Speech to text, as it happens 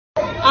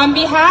On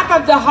behalf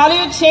of the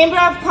Hollywood Chamber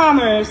of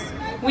Commerce,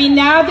 we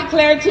now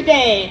declare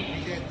today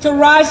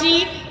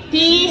Taraji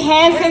P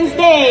Henson's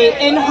Day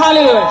in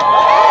Hollywood.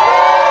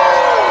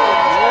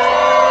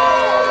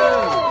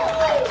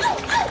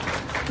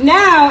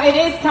 Now it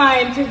is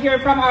time to hear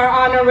from our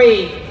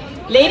honoree.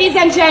 Ladies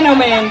and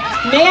gentlemen,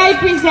 may I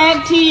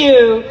present to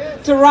you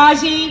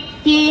Taraji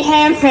P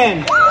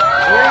Henson.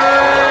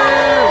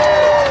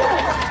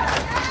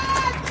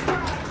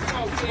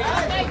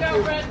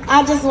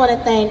 I just want to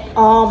thank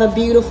all the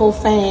beautiful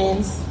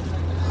fans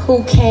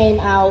who came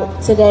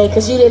out today,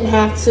 because you didn't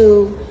have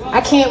to. I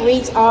can't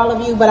reach all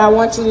of you, but I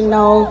want you to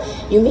know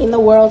you mean the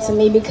world to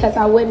me, because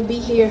I wouldn't be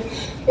here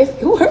if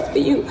it weren't for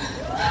you.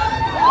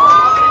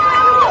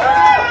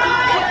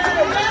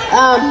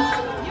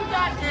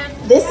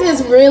 This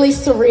is really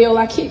surreal.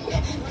 I keep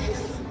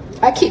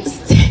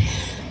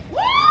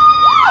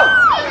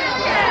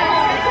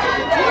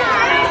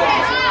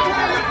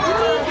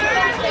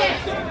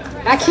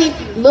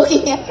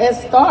looking at that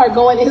star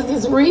going, is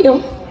this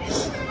real?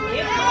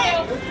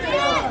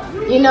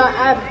 You know,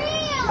 I've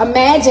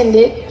imagined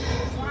it,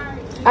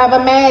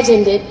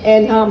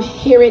 and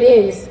here it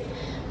is.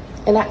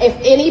 And if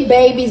any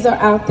babies are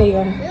out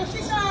there,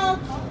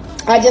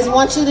 I just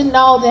want you to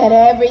know that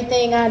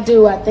everything I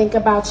do, I think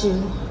about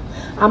you.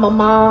 I'm a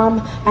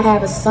mom, I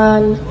have a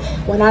son.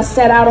 When I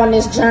set out on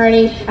this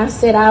journey, I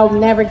said I'll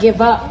never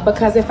give up,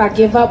 because if I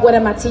give up, what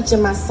am I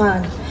teaching my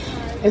son?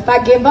 If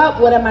I give up,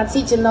 what am I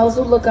teaching those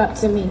who look up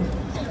to me?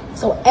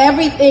 So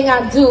everything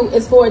I do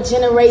is for a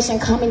generation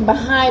coming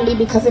behind me,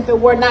 because if it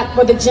were not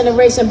for the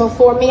generation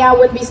before me, I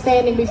wouldn't be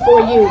standing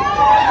before you.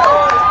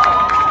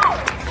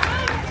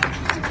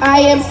 I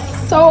am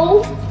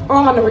so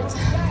honored,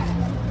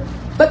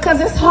 because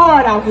it's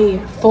hard out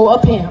here for a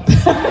pimp.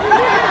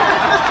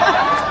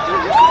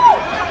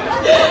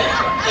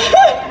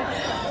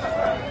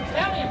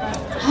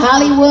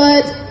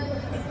 Hollywood,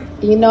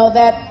 you know,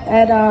 that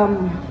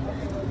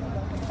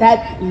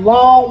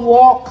long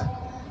walk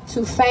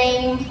to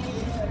fame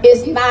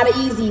is not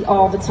easy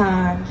all the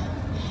time.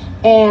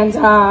 And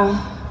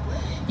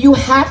you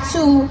have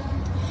to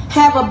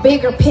have a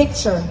bigger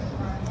picture.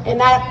 And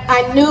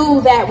I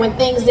knew that when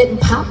things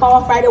didn't pop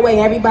off right away,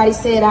 everybody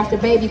said after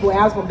Baby Boy,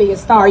 I was gonna be a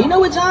star. You know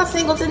what John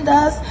Singleton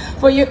does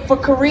for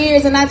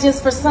careers? And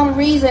for some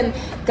reason,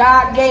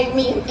 God gave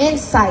me an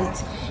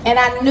insight. And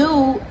I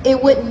knew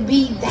it wouldn't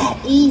be that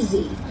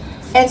easy.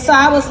 And so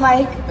I was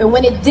like, and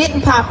when it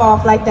didn't pop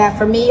off like that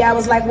for me, I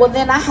was like, well,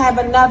 then I have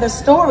another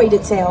story to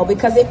tell,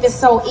 because if it's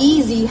so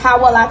easy, how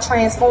will I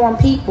transform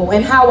people,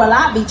 and how will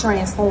I be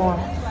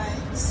transformed?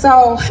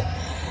 So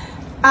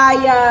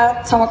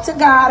I talked to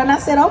God, and I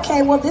said,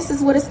 okay, well, this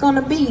is what it's going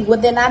to be. Well,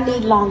 then I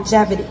need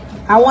longevity.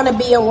 I want to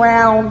be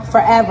around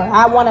forever.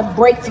 I want to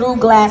break through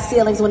glass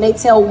ceilings when they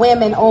tell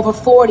women over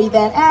 40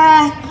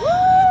 that,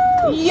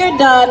 you're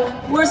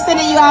done. We're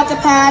sending you out to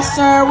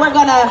pasture. We're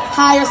going to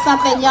hire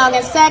something young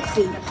and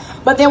sexy.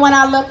 But then when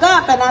I look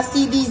up and I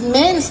see these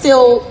men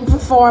still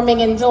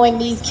performing and doing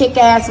these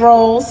kick-ass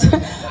roles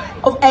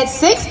at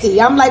 60,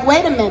 I'm like,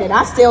 wait a minute,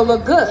 I still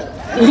look good,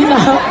 you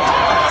know?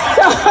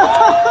 So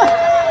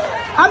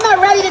I'm not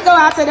ready to go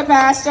out to the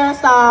pasture,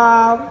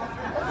 so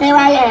here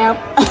I am.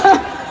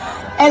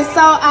 And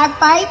so I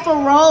fight for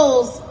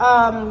roles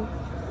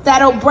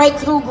that'll break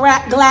through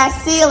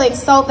glass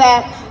ceilings, so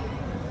that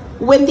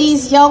when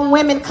these young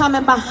women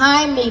coming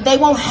behind me, they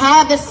won't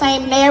have the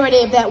same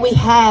narrative that we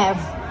have.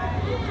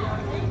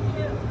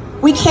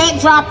 We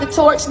can't drop the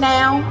torch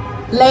now,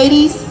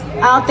 ladies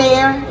out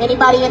there,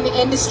 anybody in the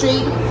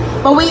industry,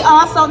 but we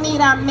also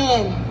need our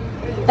men.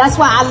 That's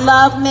why I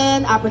love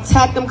men, I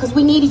protect them, because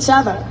we need each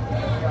other.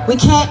 We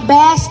can't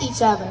bash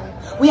each other.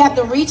 We have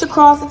to reach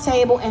across the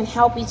table and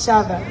help each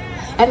other.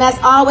 And that's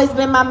always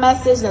been my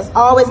message, that's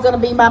always gonna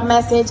be my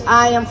message.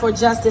 I am for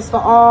justice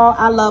for all,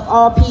 I love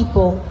all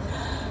people.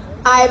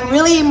 I'm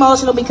really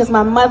emotional because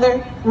my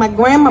mother, my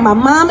grandma, my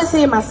mom is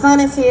here, my son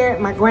is here,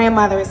 my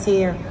grandmother is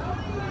here.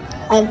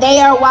 And they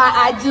are why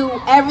I do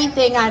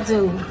everything I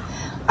do.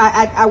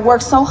 I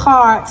work so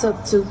hard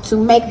to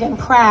make them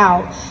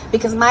proud,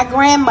 because my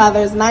grandmother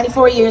is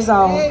 94 years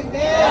old.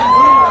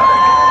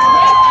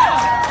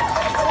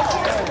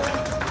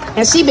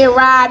 And she been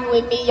riding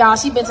with me, y'all.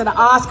 She been to the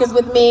Oscars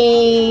with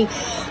me.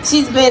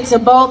 She's been to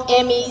both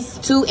Emmys,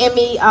 2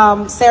 Emmy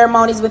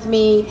ceremonies with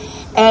me.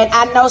 And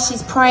I know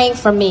she's praying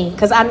for me,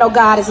 because I know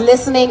God is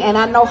listening, and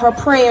I know her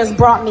prayers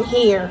brought me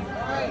here.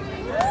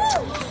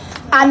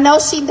 I know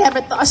she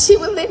never thought she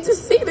would live to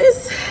see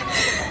this.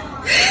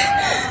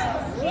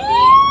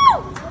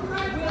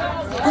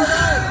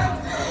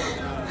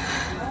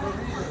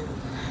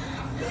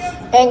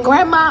 And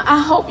Grandma, I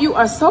hope you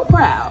are so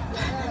proud,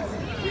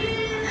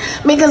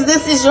 because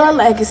this is your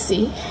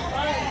legacy.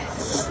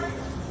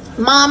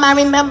 Mom, I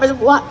remember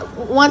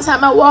one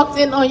time I walked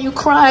in on you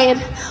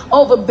crying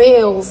over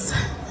bills.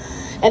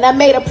 And I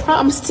made a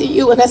promise to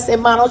you, and I said,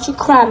 Mom, don't you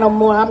cry no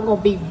more. I'm going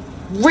to be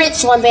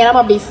rich one day, and I'm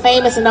going to be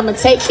famous, and I'm going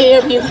to take care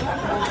of you.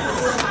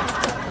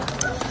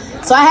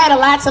 So I had a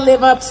lot to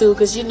live up to,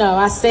 because, you know,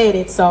 I said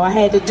it, so I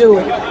had to do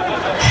it.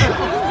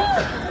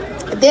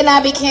 Then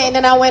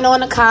I went on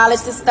to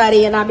college to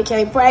study, and I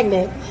became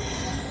pregnant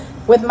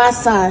with my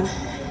son.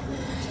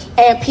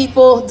 And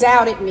people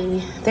doubted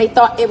me. They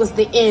thought it was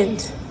the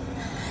end.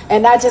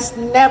 And I just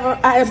never,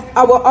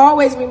 I will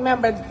always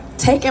remember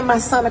taking my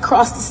son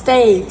across the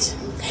stage.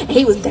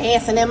 He was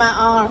dancing in my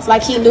arms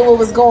like he knew what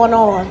was going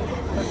on.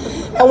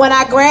 And when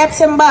I grabbed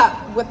him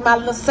up with my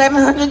little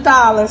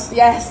 $700,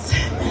 yes,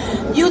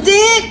 you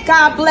did?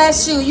 God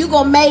bless you. You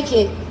gonna make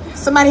it.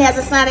 Somebody has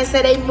a sign that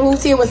said they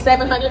moved here with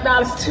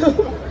 $700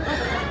 too.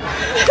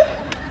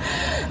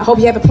 I hope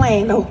you have a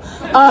plane though.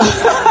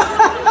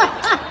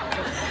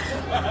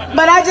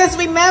 But I just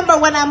remember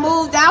when I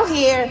moved out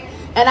here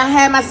and I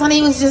had my son,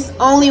 he was just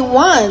only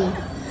one.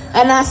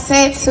 And I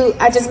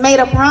just made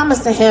a promise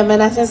to him,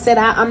 and I just said,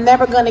 I'm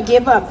never going to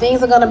give up.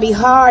 Things are going to be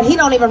hard. He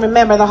don't even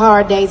remember the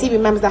hard days. He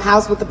remembers the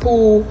house with the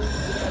pool.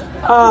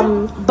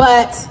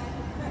 But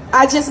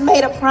I just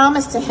made a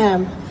promise to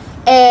him.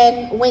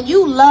 And when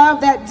you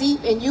love that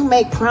deep and you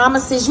make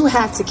promises, you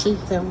have to keep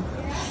them.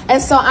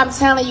 And so I'm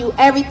telling you,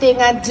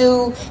 everything I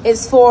do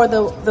is for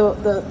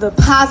the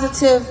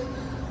positive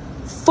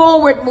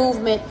forward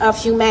movement of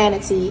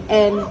humanity.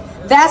 And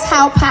that's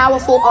how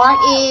powerful art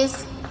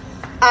is.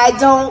 I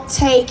don't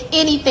take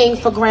anything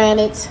for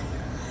granted.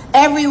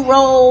 Every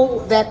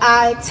role that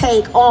I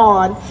take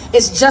on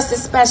is just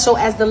as special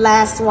as the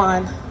last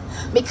one,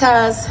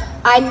 because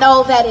I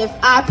know that if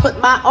I put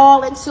my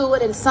all into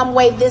it, in some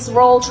way this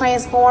role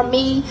transformed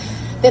me,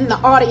 then the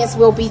audience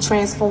will be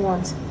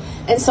transformed.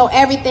 And so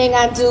everything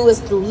I do is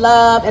through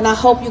love, and I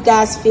hope you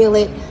guys feel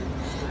it.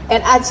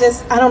 And I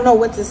don't know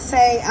what to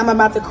say. I'm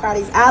about to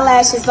cry these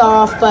eyelashes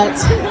off, but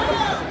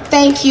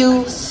thank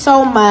you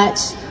so much.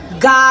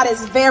 God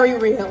is very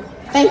real.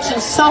 Thank you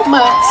so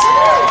much.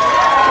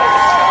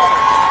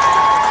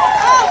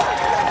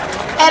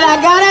 And I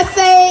gotta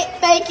say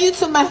thank you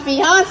to my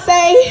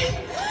fiance,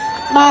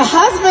 my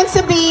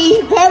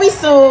husband-to-be very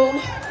soon,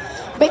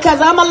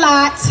 because I'm a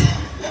lot.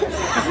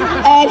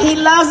 And he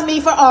loves me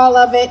for all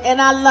of it.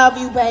 And I love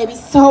you, baby,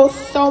 so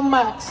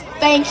much.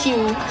 Thank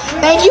you.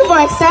 Thank you for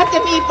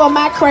accepting me for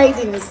my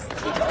craziness.